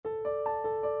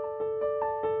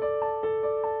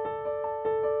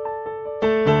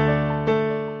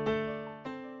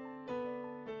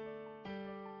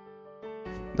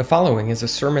following is a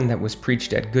sermon that was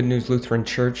preached at Good News Lutheran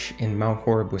Church in Mount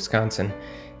Horeb, Wisconsin.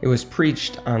 It was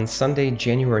preached on Sunday,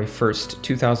 January 1st,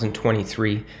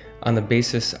 2023, on the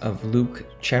basis of Luke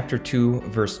chapter 2,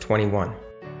 verse 21.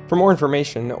 For more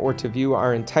information or to view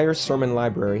our entire sermon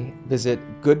library, visit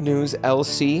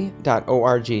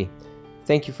goodnewslc.org.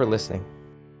 Thank you for listening.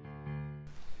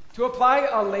 To apply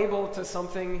a label to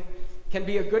something can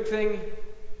be a good thing,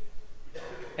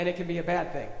 and it can be a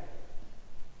bad thing.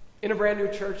 In a brand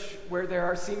new church where there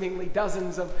are seemingly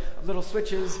dozens of little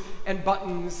switches and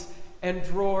buttons and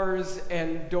drawers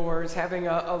and doors, having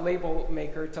a label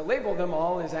maker to label them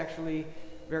all is actually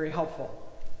very helpful.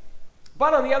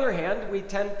 But on the other hand, we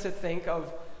tend to think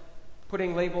of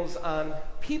putting labels on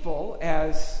people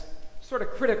as sort of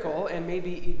critical and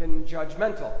maybe even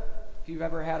judgmental. If you've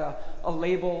ever had a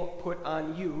label put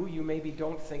on you, you maybe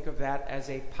don't think of that as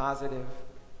a positive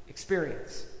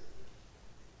experience.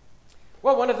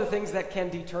 Well, one of the things that can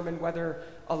determine whether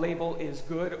a label is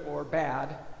good or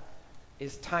bad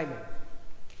is timing.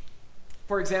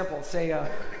 For example, say a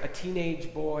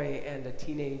teenage boy and a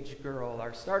teenage girl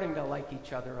are starting to like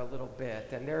each other a little bit,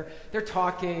 and they're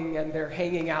talking and they're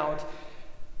hanging out.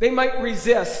 They might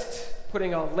resist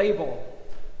putting a label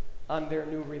on their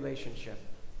new relationship.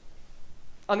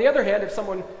 On the other hand, if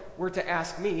someone were to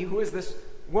ask me, who is this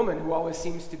woman who always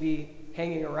seems to be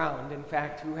hanging around, in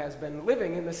fact, who has been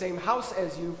living in the same house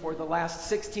as you for the last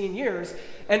 16 years,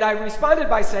 and I responded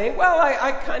by saying, well,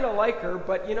 I kind of like her,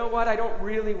 but you know what, I don't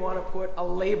really want to put a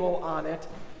label on it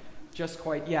just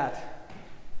quite yet.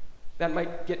 That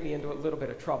might get me into a little bit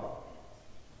of trouble.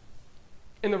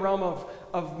 In the realm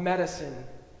of medicine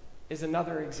is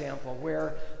another example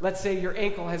where, let's say your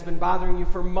ankle has been bothering you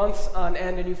for months on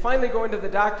end, and you finally go into the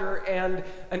doctor and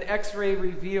an x-ray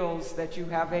reveals that you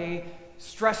have a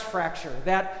stress fracture.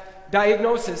 That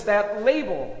diagnosis, that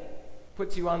label,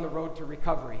 puts you on the road to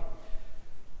recovery.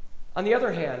 On the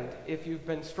other hand, if you've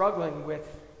been struggling with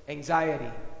anxiety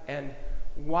and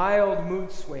wild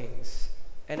mood swings,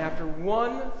 and after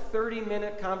one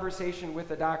 30-minute conversation with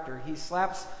a doctor, he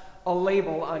slaps a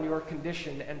label on your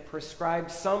condition and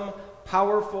prescribes some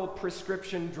powerful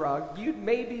prescription drug, you'd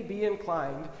maybe be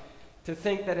inclined to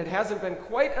think that it hasn't been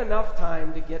quite enough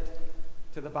time to get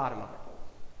to the bottom of it.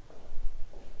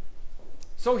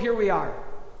 So here we are.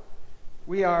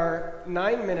 We are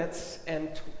 9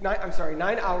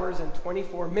 hours and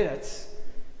 24 minutes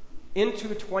into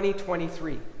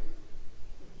 2023.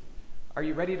 Are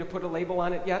you ready to put a label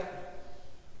on it yet?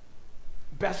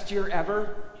 Best year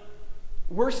ever?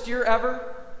 Worst year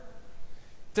ever?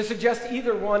 To suggest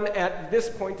either one at this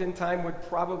point in time would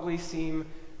probably seem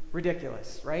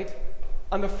ridiculous, right?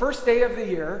 On the first day of the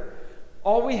year,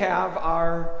 all we have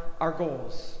are our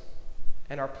goals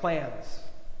and our plans,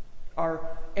 our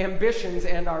ambitions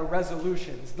and our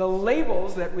resolutions. The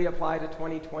labels that we apply to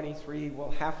 2023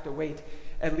 will have to wait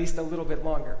at least a little bit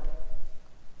longer.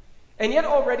 And yet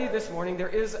already this morning there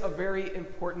is a very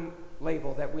important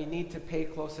label that we need to pay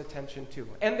close attention to.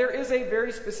 And there is a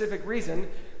very specific reason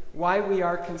why we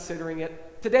are considering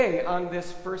it today on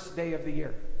this first day of the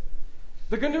year.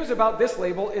 The good news about this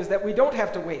label is that we don't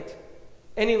have to wait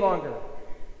any longer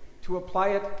to apply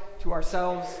it to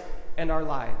ourselves and our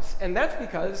lives. And that's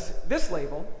because this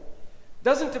label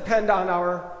doesn't depend on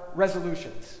our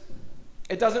resolutions.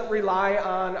 It doesn't rely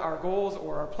on our goals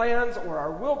or our plans or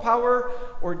our willpower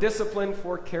or discipline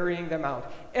for carrying them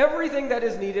out. Everything that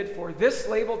is needed for this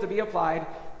label to be applied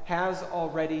has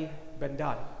already been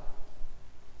done.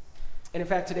 And in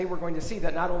fact, today we're going to see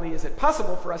that not only is it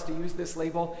possible for us to use this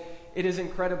label, it is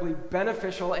incredibly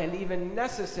beneficial and even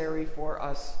necessary for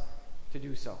us to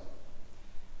do so.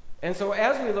 And so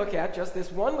as we look at just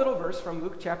this one little verse from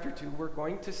Luke chapter 2, we're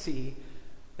going to see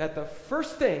that the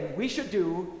first thing we should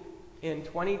do in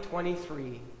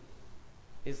 2023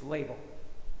 is label.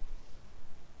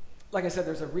 Like I said,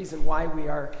 there's a reason why we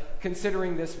are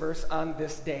considering this verse on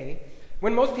this day.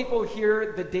 When most people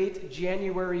hear the date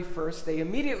January 1st, they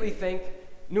immediately think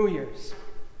New Year's.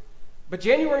 But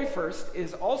January 1st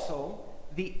is also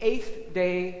the 8th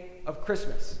day of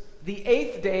Christmas, the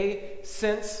 8th day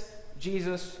since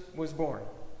Jesus was born.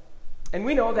 And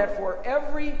we know that for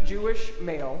every Jewish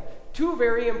male, two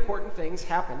very important things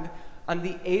happened on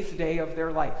the 8th day of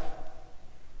their life.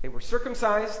 They were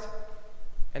circumcised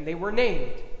and they were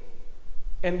named.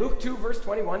 And Luke 2 verse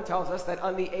 21 tells us that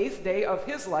on the 8th day of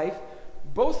his life,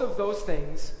 both of those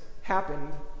things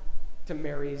happened to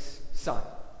Mary's son.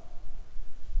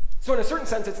 So in a certain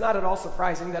sense, it's not at all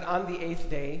surprising that on the 8th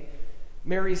day,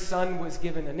 Mary's son was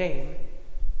given a name.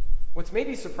 What's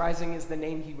maybe surprising is the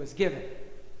name he was given.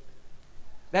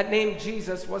 That name,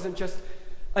 Jesus, wasn't just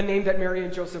a name that Mary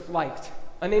and Joseph liked.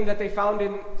 a name that they found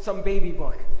in some baby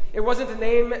book. It wasn't a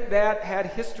name that had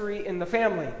history in the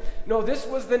family. No, this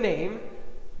was the name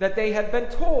that they had been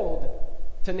told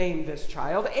to name this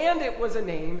child, and it was a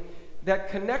name that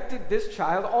connected this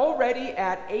child already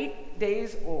at 8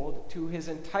 days old to his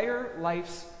entire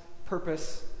life's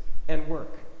purpose and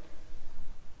work.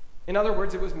 In other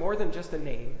words, it was more than just a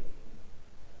name.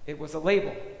 It was a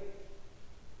label.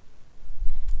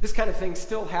 This kind of thing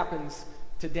still happens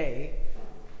today,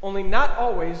 only not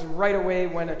always right away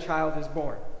when a child is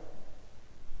born.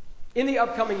 In the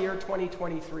upcoming year,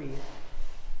 2023,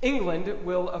 England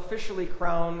will officially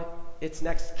crown its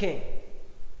next king.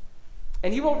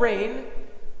 And he will reign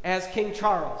as King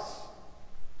Charles.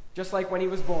 Just like when he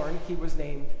was born, he was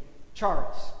named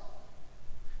Charles.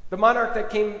 The monarch that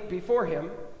came before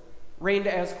him reigned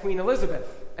as Queen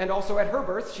Elizabeth, and also at her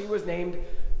birth, she was named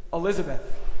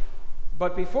Elizabeth.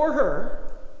 But before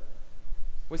her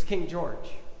was King George.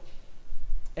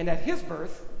 And at his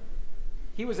birth,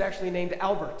 he was actually named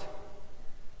Albert.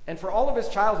 And for all of his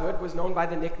childhood was known by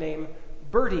the nickname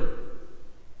Bertie.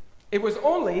 It was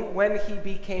only when he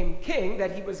became king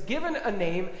that he was given a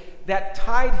name that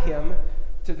tied him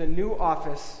to the new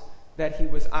office that he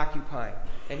was occupying.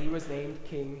 And he was named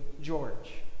King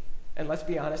George. And let's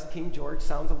be honest, King George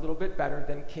sounds a little bit better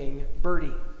than King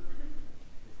Bertie.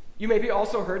 You maybe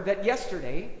also heard that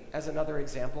yesterday, as another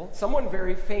example, someone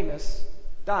very famous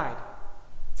died.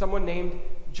 Someone named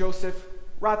Joseph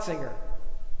Ratzinger.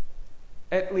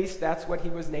 At least that's what he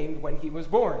was named when he was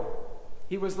born.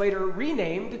 He was later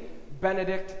renamed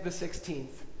Benedict XVI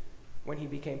when he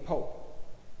became Pope.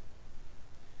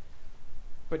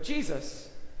 But Jesus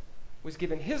was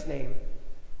given his name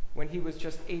when he was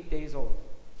just 8 days old.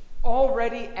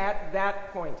 Already at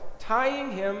that point,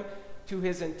 tying him to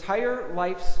his entire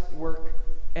life's work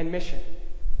and mission.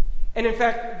 And in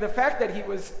fact, the fact that he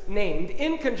was named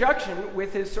in conjunction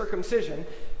with his circumcision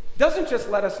doesn't just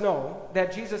let us know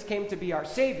that Jesus came to be our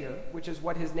Savior, which is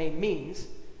what his name means.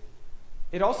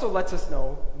 It also lets us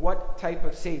know what type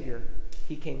of Savior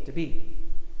he came to be.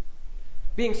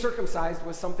 Being circumcised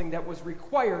was something that was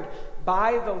required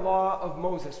by the law of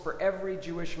Moses for every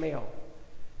Jewish male.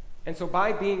 And so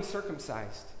by being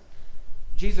circumcised,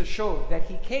 Jesus showed that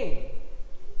he came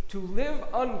to live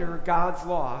under God's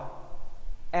law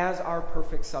as our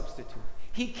perfect substitute.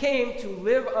 He came to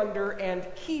live under and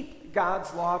keep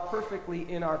God's law perfectly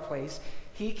in our place.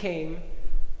 He came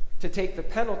to take the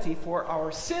penalty for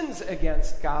our sins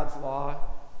against God's law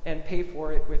and pay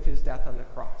for it with his death on the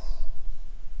cross.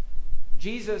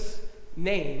 Jesus'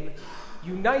 name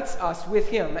unites us with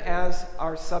him as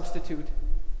our substitute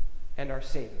and our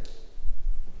Savior.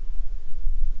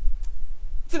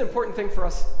 It's an important thing for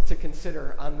us to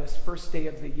consider on this first day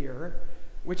of the year,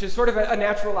 which is sort of a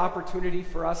natural opportunity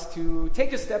for us to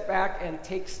take a step back and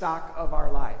take stock of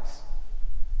our lives.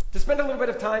 To spend a little bit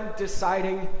of time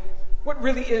deciding what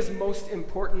really is most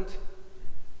important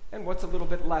and what's a little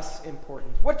bit less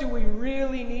important. What do we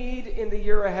really need in the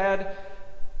year ahead,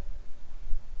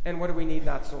 and what do we need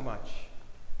not so much?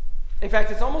 In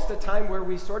fact, it's almost a time where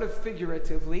we sort of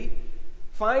figuratively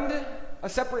find a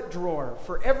separate drawer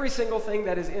for every single thing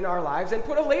that is in our lives and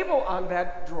put a label on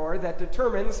that drawer that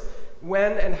determines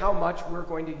when and how much we're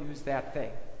going to use that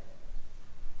thing.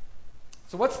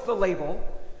 So what's the label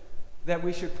that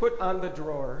we should put on the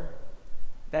drawer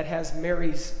that has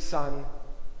Mary's son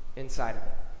inside of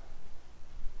it?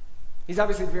 He's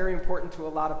obviously very important to a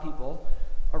lot of people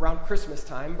around Christmas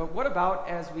time, but what about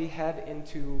as we head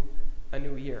into a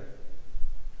new year?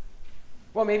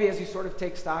 Well, maybe as you sort of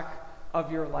take stock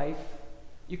of your life,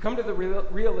 you come to the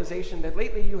realization that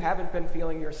lately you haven't been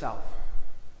feeling yourself.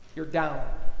 You're down.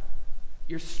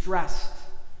 You're stressed.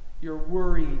 You're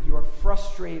worried. You're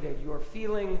frustrated. You're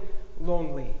feeling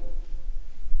lonely.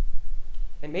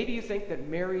 And maybe you think that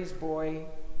Mary's boy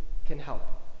can help.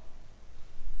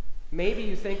 Maybe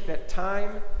you think that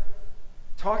time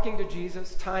talking to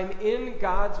Jesus, time in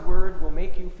God's Word will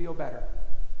make you feel better.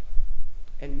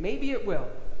 And maybe it will,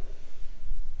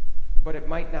 but it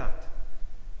might not.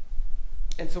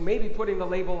 And so maybe putting the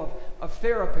label of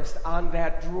therapist on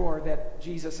that drawer that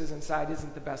Jesus is inside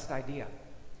isn't the best idea.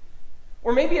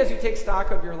 Or maybe as you take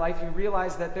stock of your life, you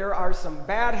realize that there are some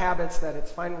bad habits that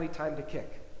it's finally time to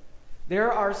kick.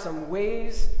 There are some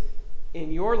ways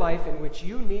in your life in which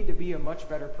you need to be a much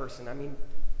better person. I mean,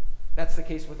 that's the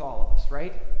case with all of us,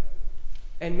 right?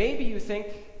 And maybe you think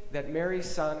that Mary's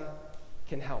son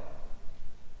can help.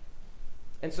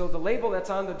 And so the label that's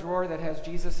on the drawer that has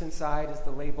Jesus inside is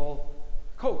the label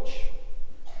coach.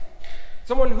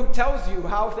 Someone who tells you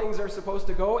how things are supposed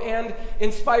to go and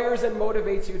inspires and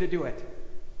motivates you to do it.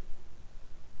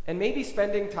 And maybe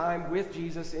spending time with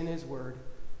Jesus in his Word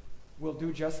will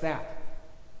do just that.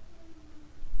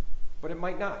 But it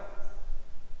might not.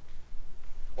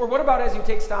 Or what about as you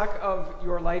take stock of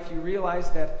your life, you realize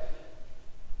that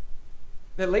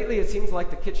lately it seems like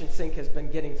the kitchen sink has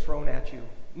been getting thrown at you.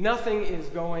 Nothing is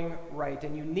going right,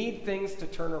 and you need things to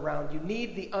turn around. You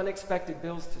need the unexpected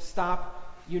bills to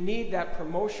stop. You need that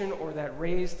promotion or that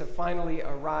raise to finally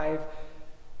arrive.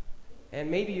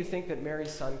 And maybe you think that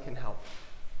Mary's son can help.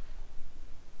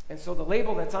 And so the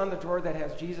label that's on the drawer that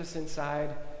has Jesus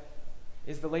inside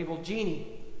is the label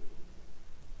Genie.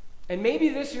 And maybe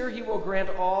this year he will grant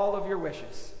all of your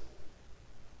wishes.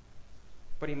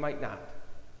 But he might not.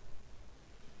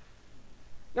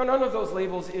 Now, none of those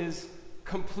labels is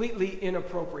completely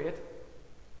inappropriate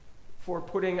for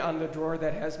putting on the drawer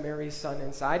that has Mary's son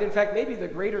inside. In fact, maybe the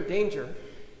greater danger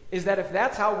is that if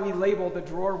that's how we label the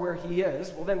drawer where he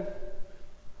is, well then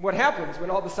what happens when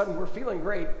all of a sudden we're feeling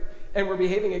great and we're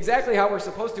behaving exactly how we're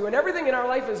supposed to and everything in our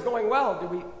life is going well? Do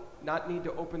we not need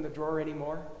to open the drawer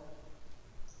anymore?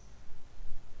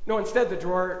 No, instead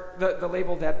the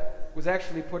label that was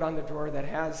actually put on the drawer that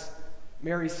has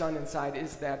Mary's son inside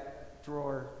is that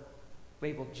drawer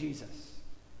labeled Jesus,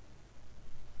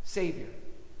 Savior.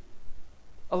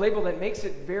 A label that makes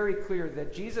it very clear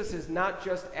that Jesus is not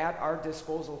just at our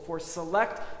disposal for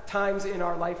select times in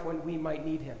our life when we might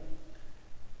need him.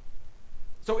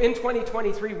 So in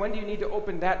 2023, when do you need to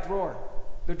open that drawer,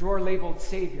 the drawer labeled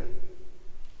Savior?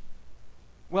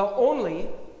 Well, only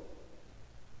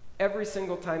every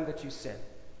single time that you sin.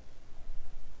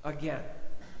 Again,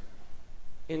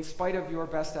 in spite of your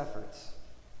best efforts.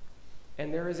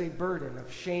 And there is a burden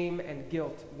of shame and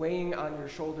guilt weighing on your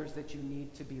shoulders that you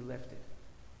need to be lifted.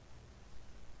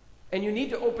 And you need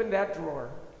to open that drawer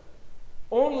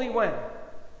only when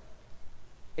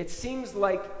it seems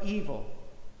like evil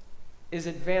is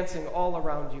advancing all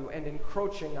around you and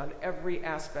encroaching on every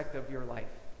aspect of your life.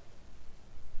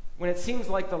 When it seems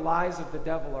like the lies of the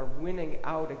devil are winning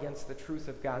out against the truth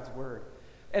of God's word,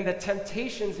 and the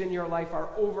temptations in your life are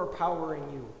overpowering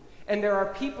you, and there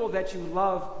are people that you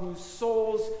love whose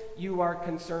souls you are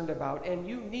concerned about, and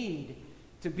you need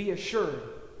to be assured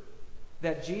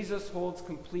that Jesus holds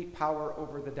complete power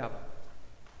over the devil.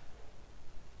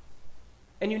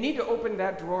 And you need to open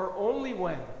that drawer only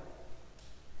when,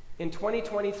 in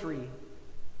 2023,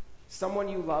 someone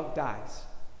you love dies.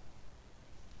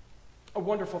 A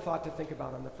wonderful thought to think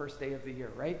about on the first day of the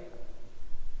year, right?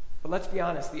 But let's be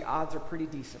honest, the odds are pretty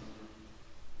decent.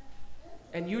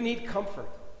 And you need comfort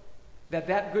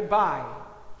that goodbye,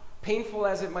 painful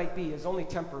as it might be, is only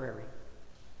temporary.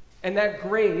 And that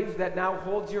grave that now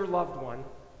holds your loved one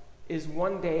is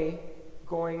one day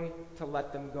going to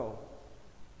let them go.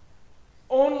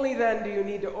 Only then do you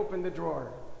need to open the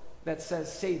drawer that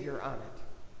says Savior on it,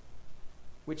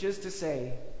 which is to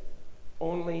say,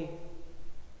 only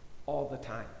all the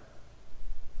time.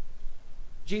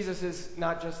 Jesus is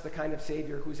not just the kind of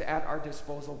Savior who's at our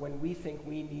disposal when we think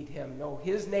we need him. No,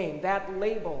 his name, that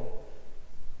label,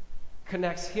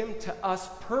 connects him to us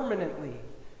permanently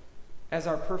as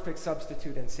our perfect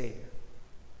substitute and Savior.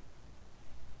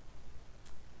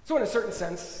 So in a certain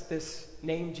sense, this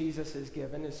name Jesus is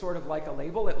given is sort of like a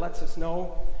label. It lets us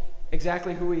know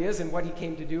exactly who he is and what he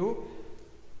came to do.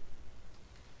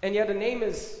 And yet a name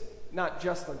is not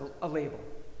just a label.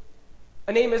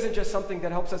 A name isn't just something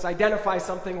that helps us identify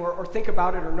something or think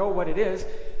about it or know what it is.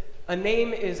 A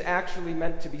name is actually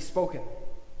meant to be spoken.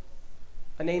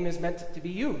 A name is meant to be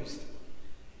used.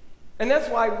 And that's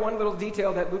why one little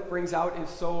detail that Luke brings out is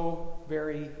so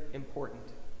very important.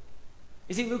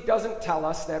 You see, Luke doesn't tell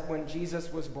us that when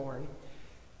Jesus was born,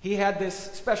 he had this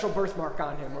special birthmark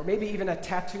on him, or maybe even a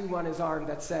tattoo on his arm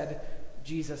that said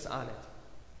Jesus on it.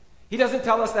 He doesn't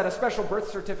tell us that a special birth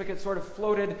certificate sort of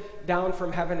floated down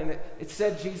from heaven and it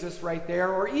said Jesus right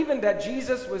there, or even that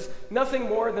Jesus was nothing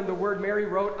more than the word Mary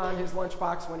wrote on his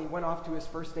lunchbox when he went off to his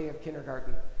first day of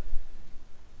kindergarten.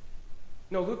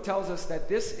 No, Luke tells us that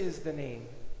this is the name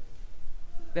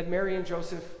that Mary and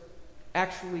Joseph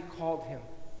actually called him.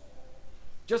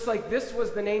 Just like this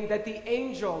was the name that the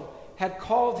angel had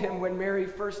called him when Mary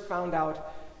first found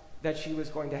out that she was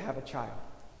going to have a child.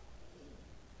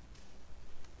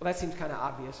 Well, that seems kind of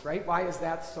obvious, right? Why is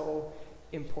that so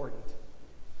important?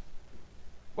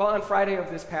 Well, on Friday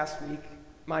of this past week,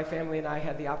 my family and I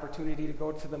had the opportunity to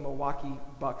go to the Milwaukee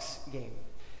Bucks game.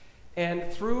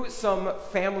 And through some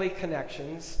family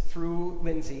connections, through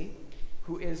Lindsay,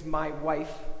 who is my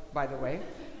wife, by the way,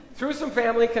 through some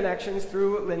family connections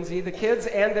through Lindsay, the kids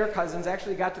and their cousins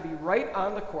actually got to be right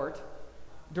on the court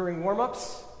during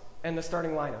warm-ups and the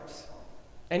starting lineups.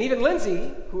 And even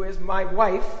Lindsay, who is my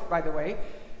wife, by the way,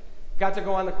 got to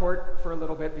go on the court for a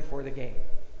little bit before the game.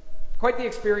 Quite the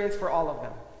experience for all of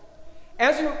them.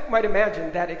 As you might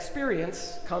imagine, that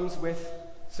experience comes with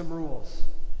some rules.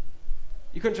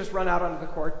 You couldn't just run out onto the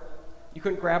court. You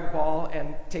couldn't grab a ball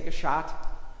and take a shot.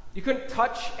 You couldn't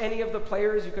touch any of the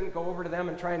players. You couldn't go over to them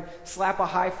and try and slap a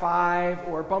high five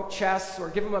or bump chests or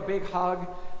give them a big hug.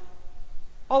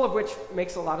 All of which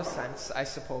makes a lot of sense, I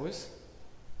suppose.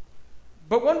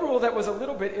 But one rule that was a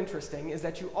little bit interesting is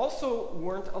that you also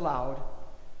weren't allowed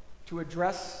to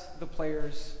address the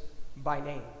players by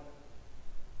name.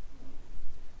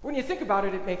 When you think about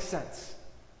it, it makes sense.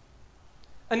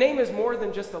 A name is more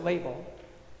than just a label.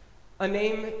 A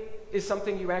name is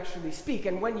something you actually speak,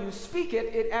 and when you speak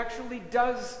it, it actually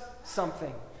does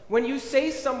something. When you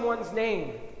say someone's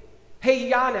name,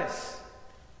 hey, Giannis,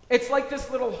 it's like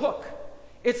this little hook.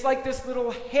 It's like this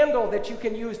little handle that you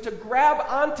can use to grab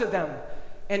onto them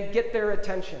and get their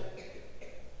attention.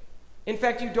 In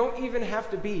fact, you don't even have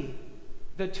to be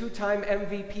the 2-time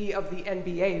MVP of the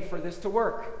NBA for this to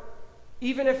work.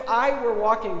 Even if I were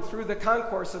walking through the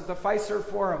concourse of the Fiserv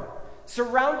Forum,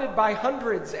 surrounded by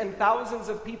hundreds and thousands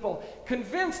of people,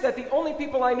 convinced that the only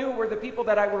people I knew were the people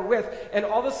that I were with, and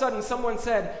all of a sudden someone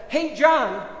said, hey,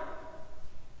 John,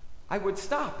 I would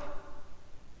stop.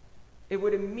 It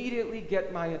would immediately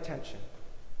get my attention.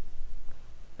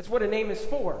 That's what a name is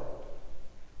for.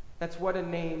 That's what a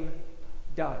name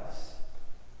does.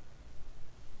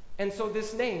 And so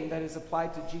this name that is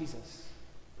applied to Jesus,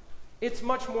 it's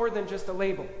much more than just a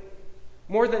label,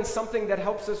 more than something that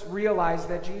helps us realize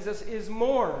that Jesus is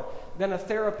more than a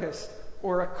therapist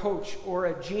or a coach or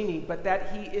a genie, but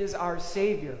that he is our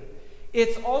Savior.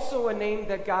 It's also a name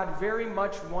that God very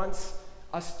much wants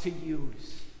us to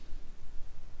use,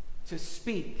 to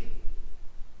speak,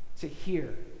 to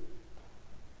hear.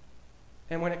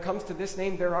 And when it comes to this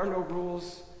name, there are no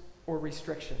rules or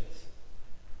restrictions.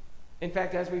 In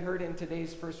fact, as we heard in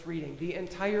today's first reading, the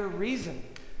entire reason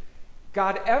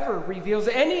God ever reveals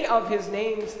any of his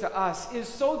names to us is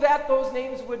so that those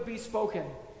names would be spoken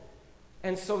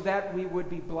and so that we would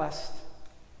be blessed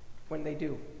when they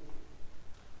do.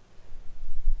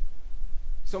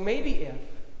 So maybe if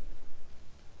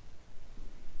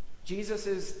Jesus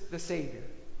is the Savior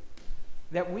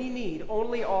that we need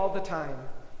only all the time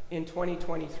in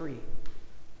 2023,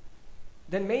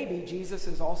 then maybe Jesus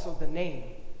is also the name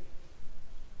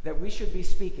that we should be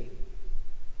speaking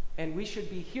and we should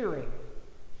be hearing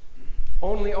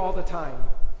only all the time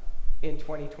in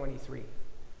 2023.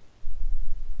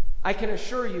 I can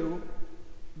assure you,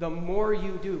 the more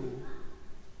you do,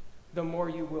 the more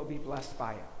you will be blessed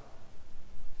by it.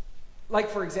 Like,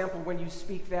 for example, when you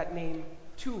speak that name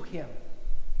to him,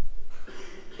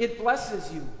 it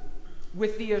blesses you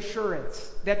with the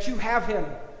assurance that you have him,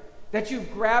 that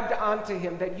you've grabbed onto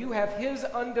him, that you have his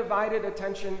undivided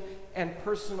attention and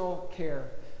personal care,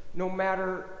 no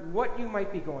matter what you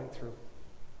might be going through,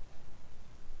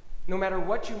 no matter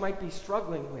what you might be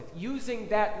struggling with. Using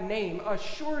that name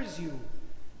assures you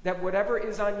that whatever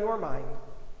is on your mind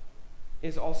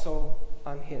is also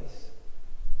on his.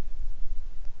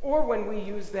 Or when we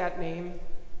use that name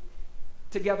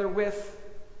together with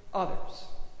others.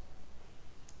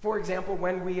 For example,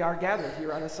 when we are gathered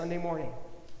here on a Sunday morning,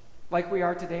 like we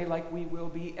are today, like we will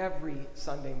be every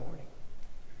Sunday morning.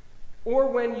 Or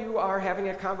when you are having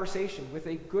a conversation with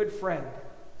a good friend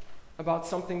about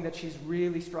something that she's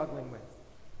really struggling with.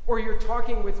 Or you're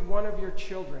talking with one of your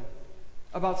children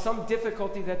about some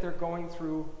difficulty that they're going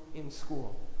through in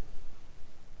school.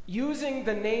 Using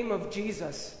the name of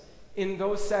Jesus in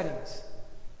those settings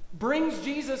brings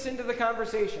Jesus into the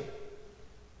conversation.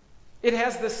 It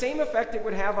has the same effect it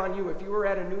would have on you if you were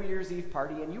at a New Year's Eve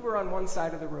party and you were on one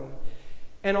side of the room,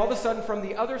 and all of a sudden from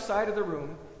the other side of the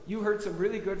room, you heard some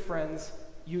really good friends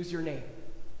use your name.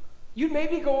 You'd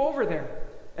maybe go over there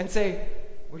and say,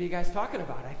 what are you guys talking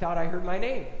about? I thought I heard my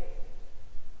name.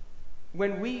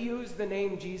 When we use the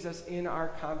name Jesus in our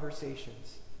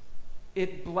conversations,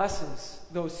 it blesses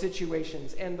those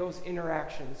situations and those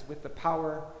interactions with the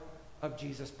power of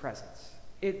Jesus' presence.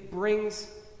 It brings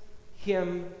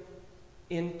him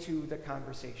into the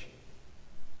conversation.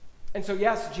 And so,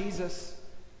 yes, Jesus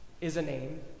is a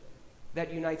name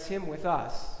that unites him with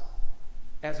us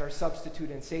as our substitute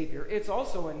and Savior. It's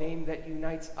also a name that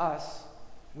unites us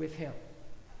with him.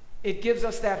 It gives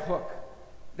us that hook,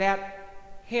 that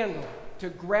handle to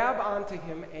grab onto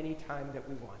him anytime that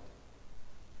we want.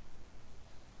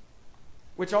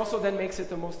 Which also then makes it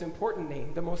the most important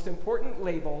name, the most important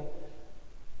label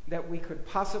that we could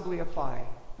possibly apply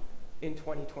in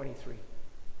 2023.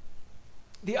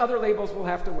 The other labels will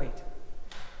have to wait.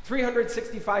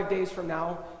 365 days from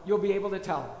now, you'll be able to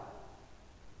tell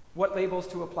what labels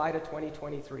to apply to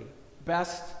 2023.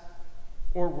 Best,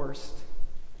 or worst,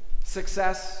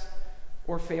 success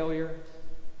or failure,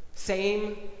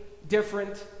 same,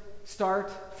 different,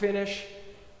 start, finish,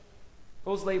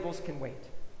 those labels can wait.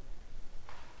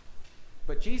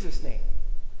 But Jesus' name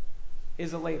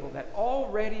is a label that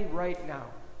already right now,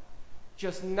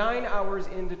 just 9 hours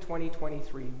into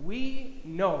 2023, we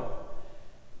know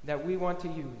that we want to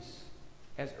use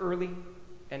as early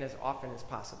and as often as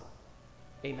possible.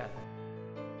 Amen.